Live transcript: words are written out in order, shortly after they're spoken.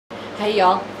Hey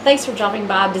y'all, thanks for dropping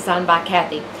by Designed by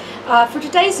Kathy. For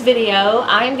today's video,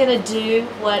 I'm going to do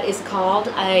what is called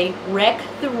a wreck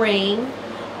the ring.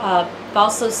 I've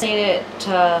also seen it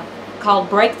called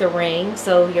break the ring.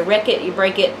 So you wreck it, you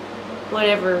break it,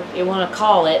 whatever you want to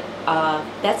call it.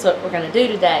 That's what we're going to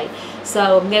do today.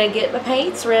 So I'm going to get my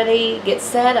paints ready, get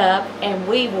set up, and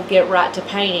we will get right to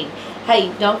painting.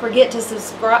 Hey, don't forget to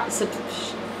subscribe.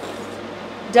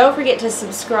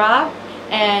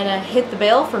 And hit the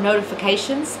bell for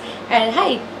notifications. And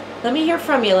hey, let me hear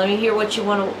from you. Let me hear what you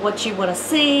want to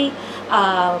see,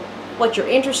 what you're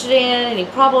interested in, any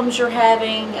problems you're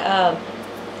having.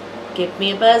 Give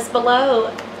me a buzz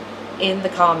below in the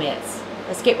comments.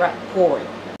 Let's get right to pouring.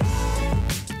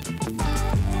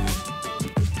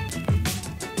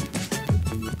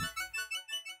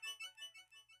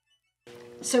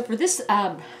 So for this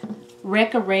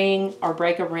wreck a ring or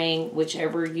break a ring,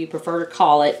 whichever you prefer to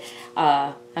call it,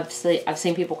 I've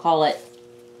seen people call it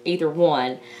either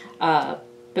one.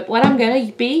 But what I'm going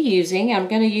to be using, I'm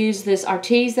going to use this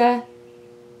Arteza.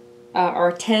 I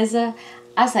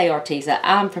say Arteza.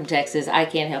 I'm from Texas. I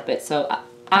can't help it. So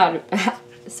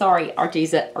sorry,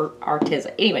 Arteza or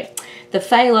Arteza. Anyway, the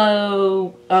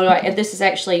phthalo. Oh, and this is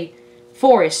actually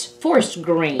forest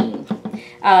green.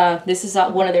 This is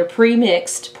one of their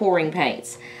pre-mixed pouring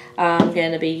paints. I'm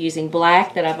going to be using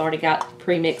black that I've already got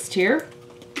pre-mixed here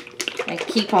and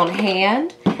keep on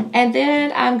hand. And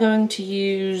then I'm going to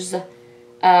use,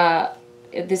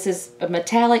 this is a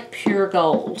metallic pure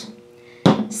gold.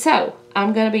 So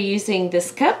I'm going to be using this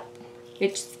cup.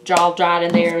 It's all dried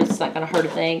in there. It's not going to hurt a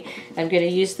thing. I'm going to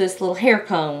use this little hair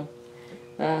comb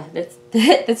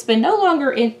that's been no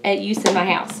longer at use in my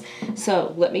house.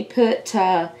 So let me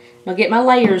I'll get my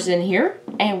layers in here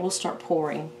and we'll start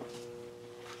pouring.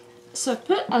 So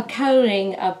put a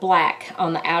coating of black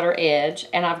on the outer edge,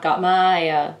 and I've got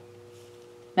my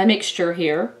my mixture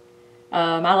here,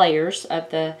 my layers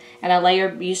of and I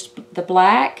used the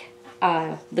black,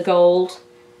 the gold,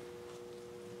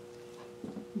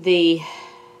 the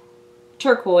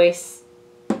turquoise,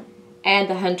 and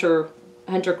the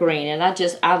hunter green, and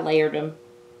I layered them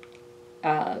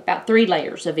about 3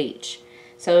 layers of each.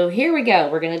 So here we go.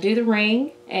 We're going to do the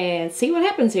ring and see what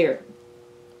happens here.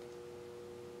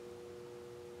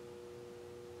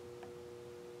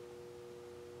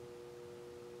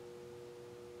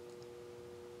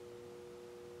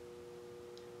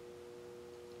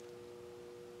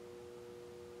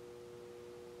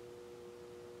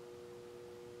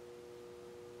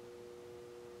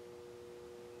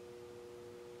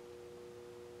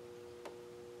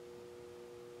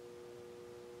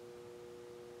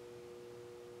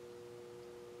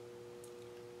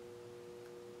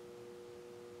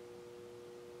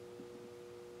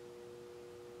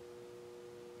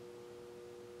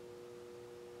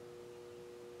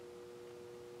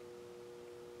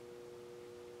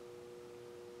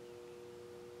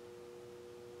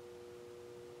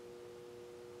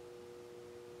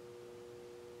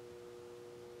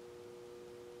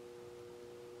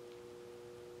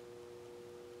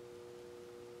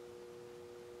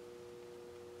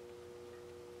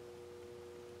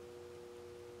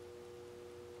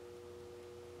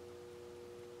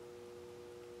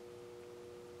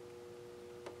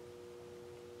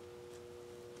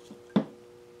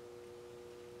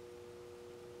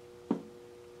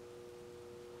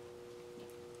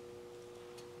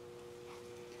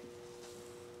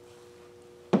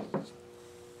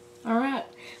 Alright,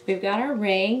 we've got our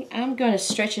ring. I'm going to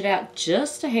stretch it out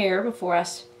just a hair before I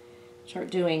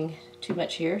start doing too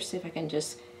much here. See if I can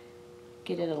just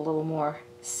get it a little more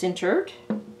centered.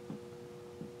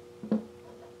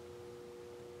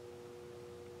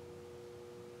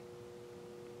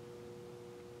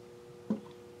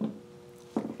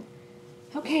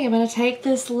 Okay, I'm going to take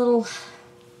this little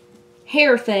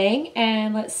hair thing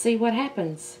and let's see what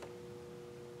happens.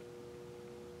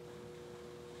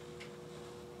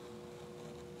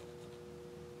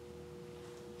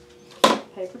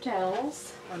 Paper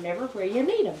towels are never where you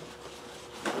need them.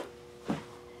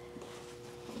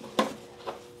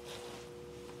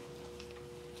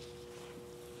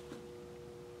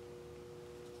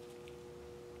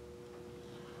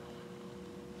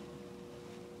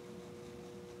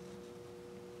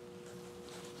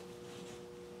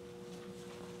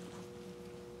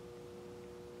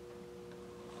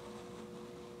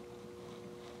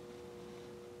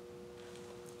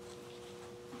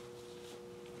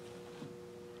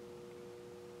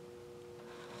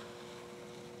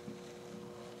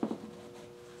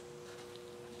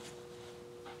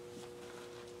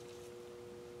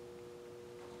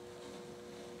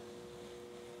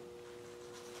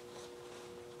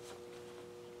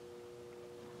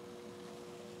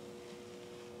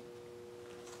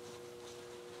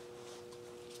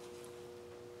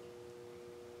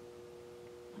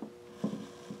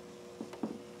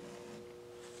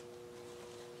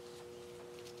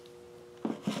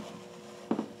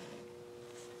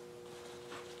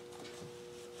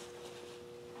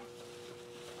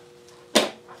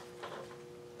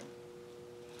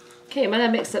 Okay, I'm going to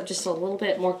mix up just a little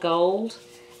bit more gold,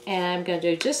 and I'm going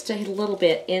to do just a little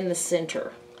bit in the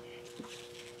center.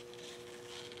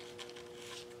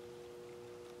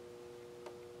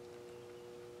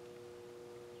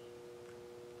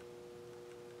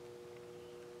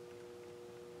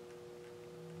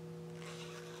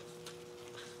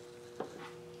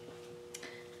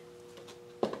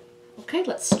 Okay,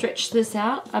 let's stretch this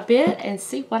out a bit and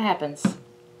see what happens.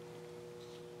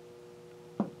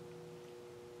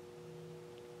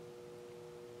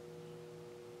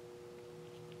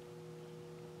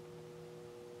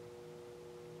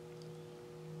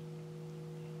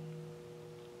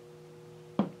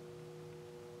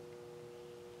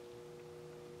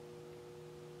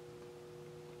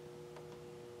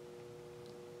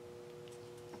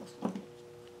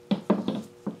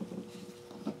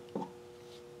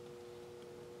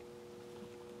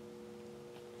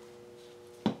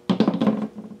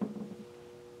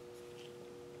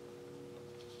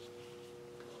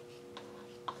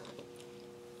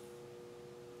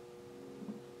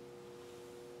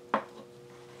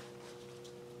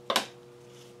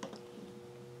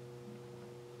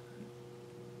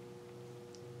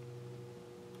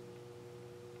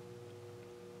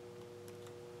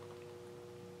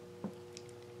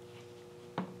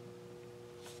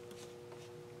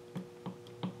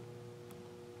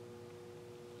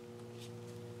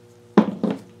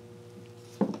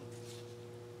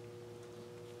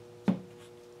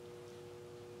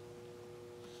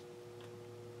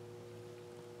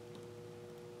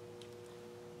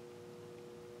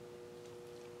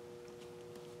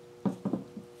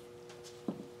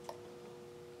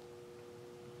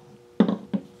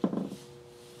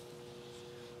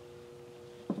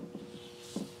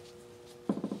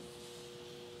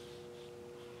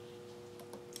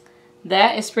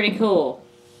 That is pretty cool.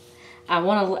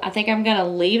 I think I'm gonna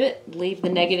leave the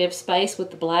negative space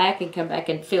with the black and come back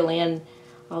and fill in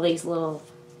all these little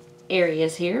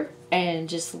areas here and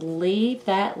just leave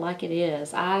that like it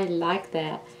is. I like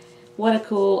that. What a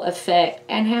cool effect,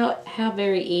 and how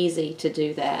very easy to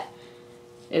do that.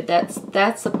 That's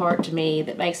the part to me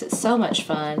that makes it so much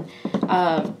fun.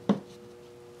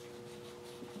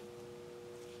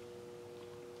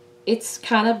 It's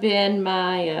kind of been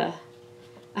my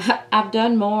I've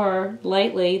done more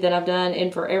lately than I've done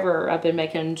in forever. I've been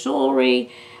making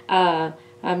jewelry.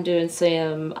 I'm doing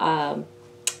some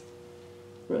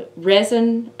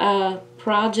resin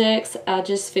projects. I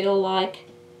just feel like,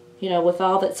 you know, with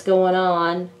all that's going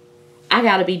on, I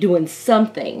got to be doing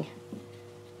something.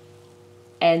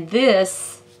 And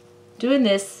doing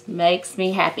this makes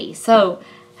me happy. So,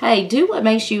 hey, do what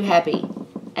makes you happy.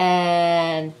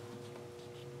 And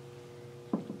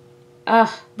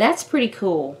that's pretty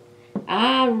cool.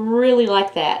 I really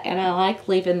like that, and I like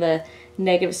leaving the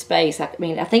negative space. I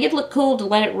mean, I think it'd look cool to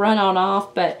let it run on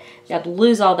off, but you have to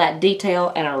lose all that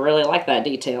detail, and I really like that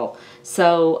detail.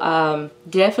 So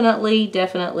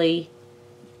definitely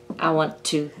I want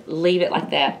to leave it like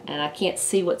that, and I can't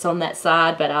see what's on that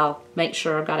side, but I'll make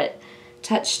sure I've got it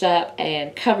touched up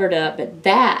and covered up. But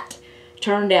that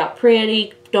turned out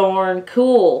pretty darn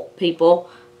cool, people.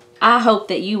 I hope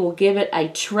that you will give it a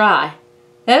try.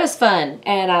 That was fun,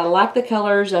 and I like the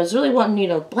colors. I was really wanting, you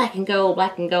know, black and gold.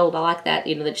 I like that,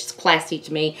 you know, that's just classy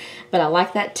to me. But I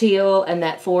like that teal and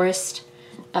that forest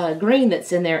green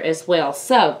that's in there as well.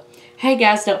 So, hey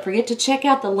guys, don't forget to check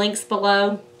out the links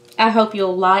below. I hope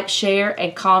you'll like, share,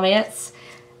 and comment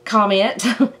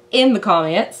in the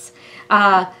comments.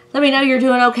 Let me know you're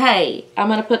doing okay. I'm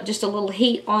going to put just a little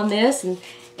heat on this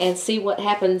and see what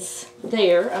happens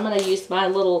there. I'm going to use my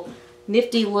little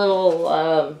nifty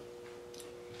little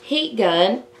heat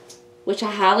gun, which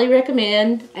I highly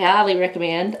recommend.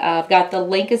 I've got the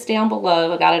link is down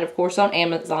below. I got it, of course, on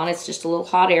Amazon. It's just a little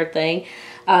hot air thing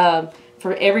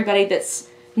for everybody that's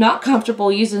not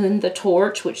comfortable using the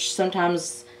torch, which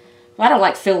sometimes, well, I don't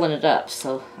like filling it up,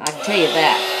 so I can tell you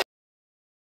that.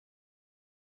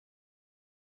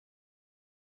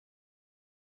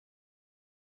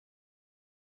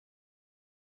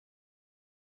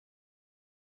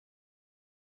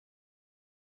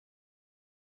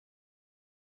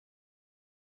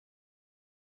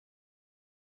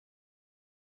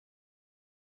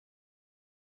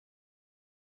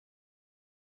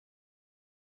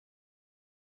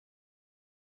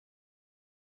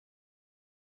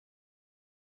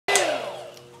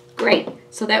 Great.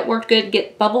 So that worked good to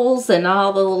get bubbles and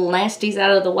all the little nasties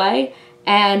out of the way.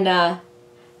 And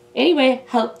anyway,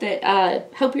 hope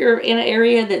you're in an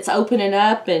area that's opening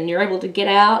up and you're able to get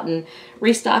out and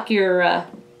restock your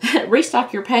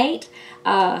restock your paint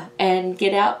and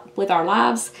get out with our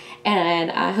lives.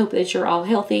 And I hope that you're all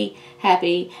healthy,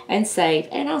 happy, and safe.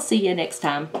 And I'll see you next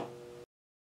time.